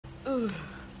Ugh.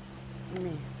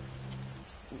 Me.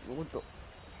 What the?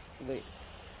 Wait.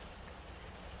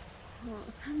 Well,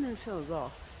 something feels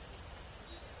off.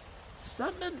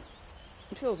 Something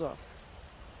feels off.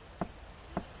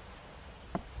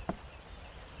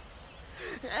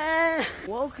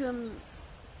 Welcome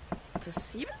to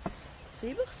Cebus?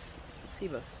 Cebus?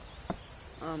 Cebus.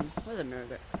 Where's the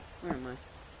mirror? Where am I?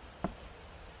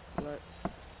 What?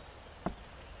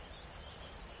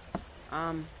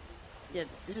 Yeah,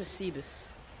 this is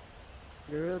Cebus.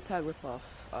 The real tag ripoff.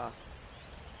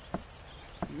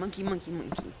 Monkey. Monkey.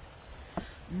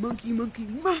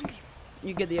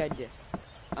 You get the idea.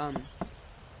 Okay.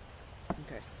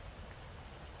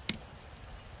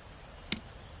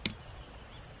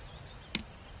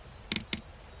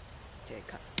 Okay,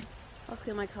 cut.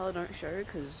 Luckily my color don't show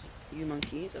because you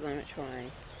monkeys are gonna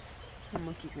try. A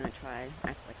monkey's gonna try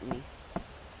act like me.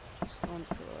 Just going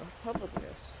to a public, I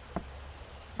guess.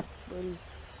 Buddy.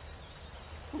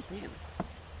 Oh damn.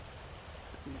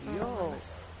 Yo.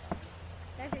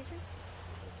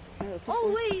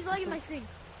 Oh wait, he's liking my screen.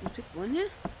 There's people in here?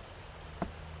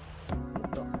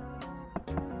 What the?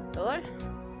 Hello?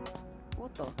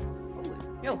 What the? Oh,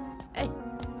 yo, hey.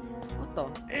 What the?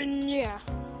 And yeah.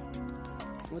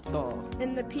 What the?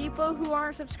 And the people who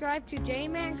aren't subscribed to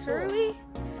JMancUrLy,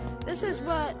 this is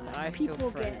what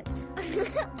people get.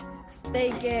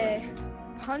 They get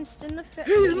punched in the face.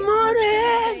 He's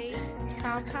money!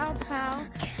 Pow, pow, pow.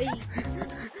 They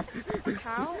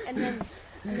pow, and then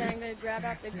I'm gonna grab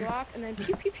out the Glock, and then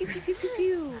pew, pew, pew, pew, pew, pew,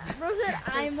 pew. Bro said,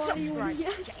 I'm on you.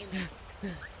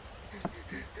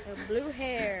 The blue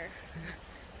hair.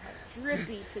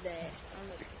 Drippy today. I'm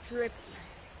drippy.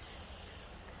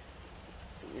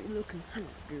 You're looking kind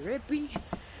of drippy.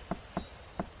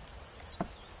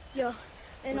 Yo,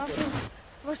 and also,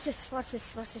 watch this.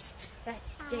 That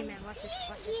J-Man, watch this.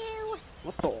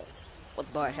 What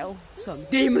the hell? Some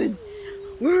demon!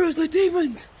 Where is the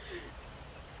demons?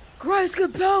 Christ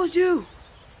compels you!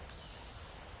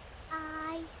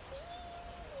 I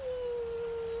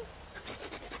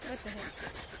see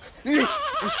you.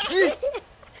 What the heck?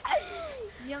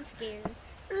 I'm scared.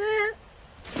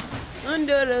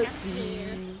 Under the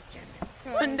sea.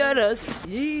 Under the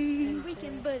sea. And we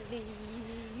can believe.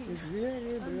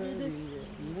 Really Under the sea.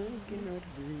 I cannot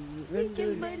breathe. We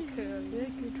can believe.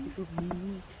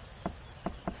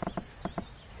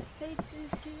 I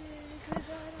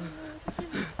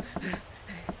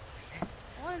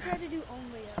want to try to do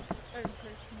only a third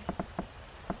person.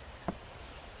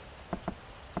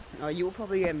 Oh, you will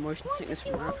probably get motion sickness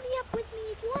from that. Only up with me.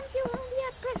 If you want to do only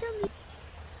up, press on me.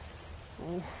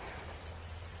 Oh.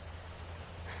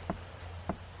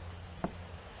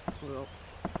 Well,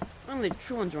 only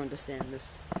true ones will understand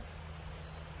this.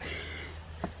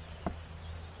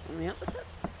 Only up, what's that?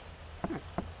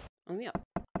 Only up.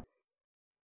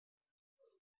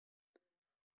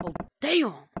 Oh,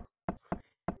 damn!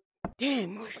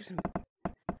 Damn,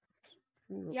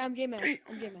 Yeah, I'm J-Man.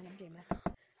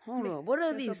 Hold on, what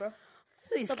are these? What are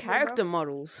these character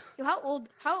models? Yo, how old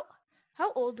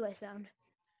do I sound?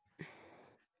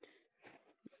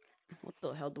 What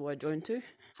the hell do I join to?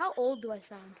 How old do I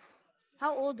sound?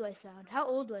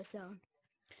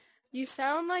 You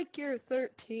sound like you're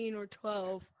 13 or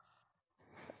 12.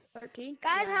 13?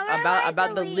 Guys, how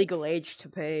About the legal age to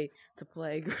play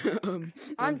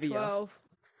I'm VR. 12.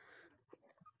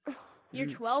 You're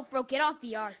 12, bro. Get off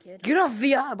VR, kid. Get off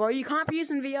VR, bro. You can't be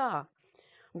using VR.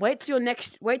 Wait till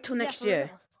next year.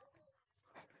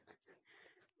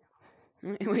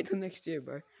 Wait till next year,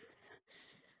 bro.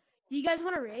 Do you guys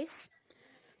want to race?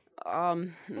 No,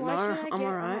 Why should I I'm get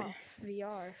alright. off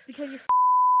VR? Because you're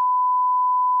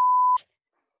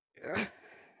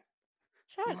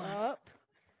Shut up.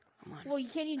 Come on. Well, you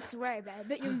can't even swear, but I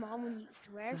bet your mom, when you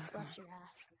swear, slaps your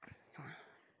ass. Come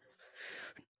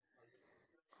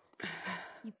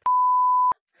You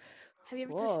Have you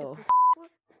ever Whoa. touched a before?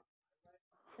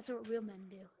 That's what real men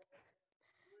do.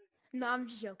 No, I'm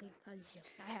just joking. I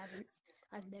haven't.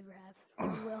 I've never have.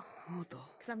 Never will.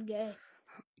 Because I'm gay.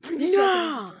 I'm just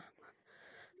joking.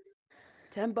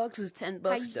 $10 is $10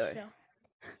 though.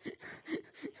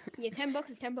 Yeah, $10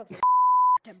 is $10.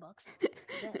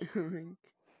 $10.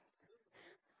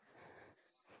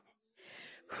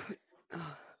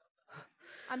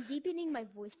 I'm deepening my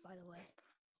voice, by the way.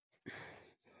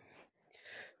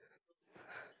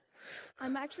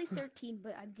 I'm actually 13,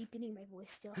 but I'm deepening my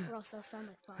voice still, or else I'll sound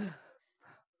like 5.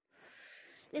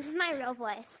 This is my real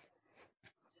voice.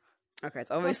 Okay,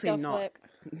 it's obviously not.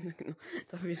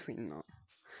 It's obviously not.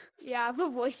 Yeah, I have a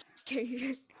voice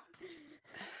changer.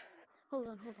 Hold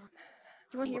on. Do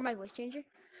you want to hear my voice changer?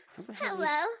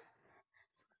 Hello.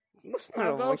 That's not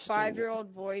I'll a go voice changer. 5-year-old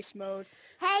voice mode.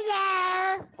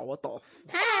 Hello. Oh, what the?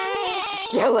 Hi.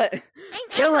 Kill it!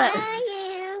 Kill it! How are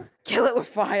you? Kill it with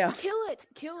fire! Kill it.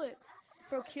 Kill it.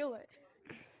 Bro, kill it.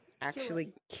 Actually,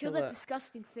 Kill kill that it.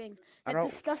 disgusting thing. I That don't-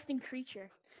 disgusting creature.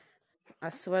 I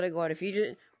swear to God, if you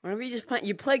just, whenever you just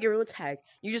play Gorilla Tag,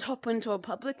 you just hop into a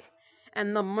public,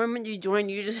 and the moment you join,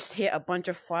 you just hear a bunch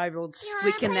of 5-year-olds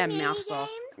squeaking their mouths off.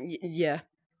 Yeah.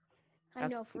 I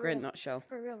know, for Great real. nutshell.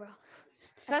 For real, bro.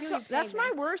 That's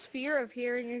my worst fear of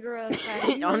hearing a gorilla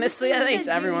tag. Honestly, I think it's Says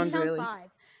you, everyone's sound really. 5.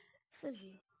 Says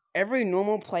you. Every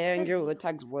normal player in Gorilla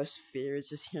Tag's worst fear is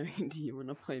just hearing do you want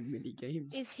to play mini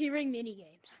games. Is hearing mini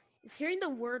games. It's hearing the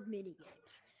word mini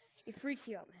games. It freaks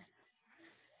you out, man.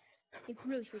 It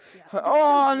really freaks you out.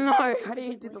 Oh no! How do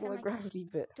you do the low gravity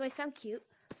bit? Do I sound cute?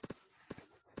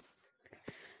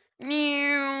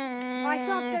 Meow. I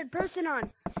saw third person on.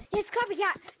 It's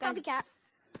copycat. Guys. Copycat.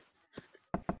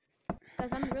 Guys,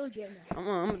 I'm real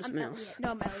JMancUrLy. I'm just I'm mouse.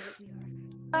 No,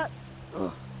 I'm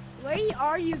Elliot. Where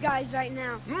are you guys right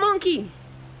now? Monkey!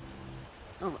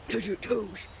 Oh, touch your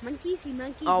toes. Monkeys, you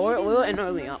monkeys. Oh, you we're monkey, in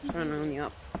early up. monkey, We're in monkey. early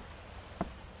up.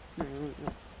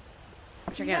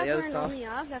 Check You out the guys other weren't stuff. only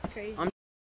up? That's crazy. I'm-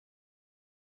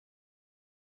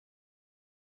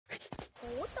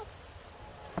 What the?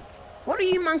 What are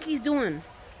you monkeys doing?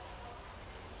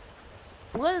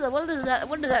 What does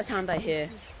that sound I hear?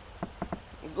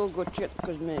 Go check the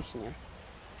cosmetics now.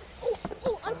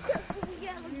 Oh, I'm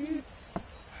yeah.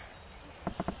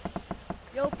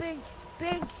 Yo, Pink.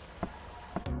 Pink.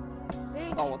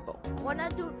 Oh, what the? Who wanna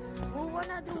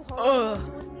do Oh, horror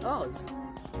mode with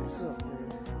me? this is what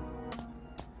it is.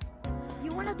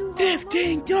 You wanna do horror mode?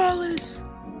 $15.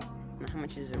 How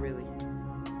much is it really?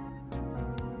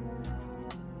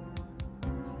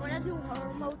 Wanna do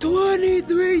horror mode?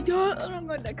 $23. I don't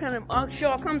got that kind of. Oh, sure,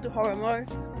 I'll come to horror mode.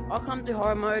 I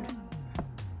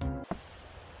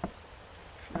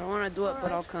don't want to do it,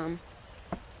 but I'll come.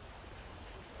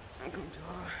 I'll come to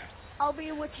horror. I'll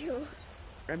be with you.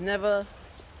 I've never.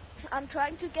 I'm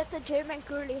trying to get the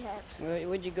JMancUrLy hats.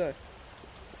 Where'd you go?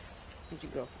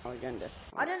 Oh, you're in there.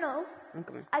 I don't know. I'm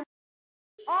coming.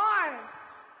 R.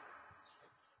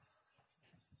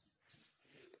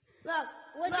 Look,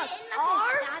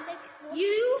 R,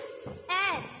 U,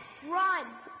 N, run.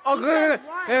 Okay,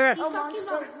 Run. He's talking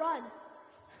about run.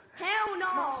 Hell no.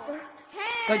 Monster.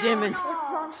 Hell Go, Jamin.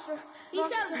 no. Monster. He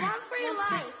said run for your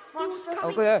life. He was Monster.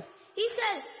 coming. Okay. He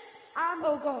said,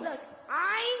 Oh, God. look,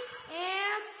 I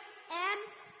am an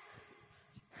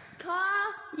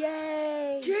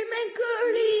Yay.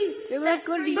 JMancUrLy.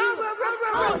 JMancUrLy.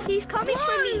 Bro. He's coming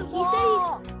for me. He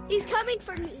said he's coming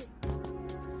for me.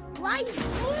 Why?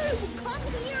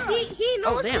 He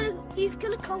knows damn. he's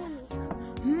gonna come with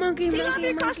me. Monkey, Take off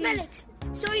your monkey. cosmetics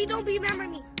so you don't remember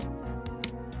me.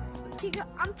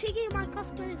 I'm taking my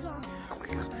cosmetics off.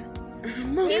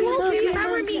 Monkey, He won't monkey,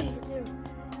 remember monkey. me.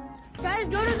 Guys,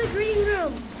 go to the green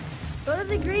room. Go to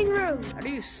the green room. How do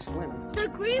you swim? The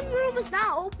green room is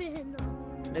not open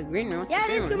though. The green room? What's Yeah,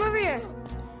 the it green is. room? Come over here.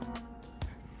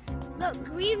 Look,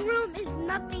 green room is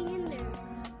nothing in there.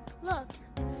 Look.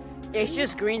 It's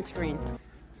just green screen.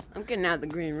 I'm getting out of the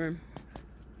green room.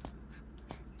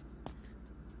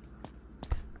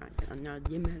 Alright, I'm now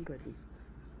JMancUrLy.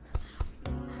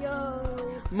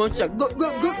 Yo. Monster, go.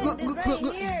 It's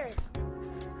right here.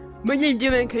 My name's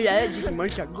JMancUrLy. I like just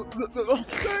monster. Go.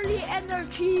 Curly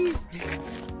energy.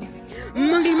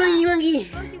 Monkey.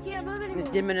 Look, you can't move It's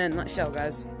anymore. dim in a nutshell,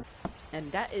 guys. And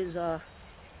that is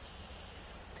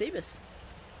Cebus.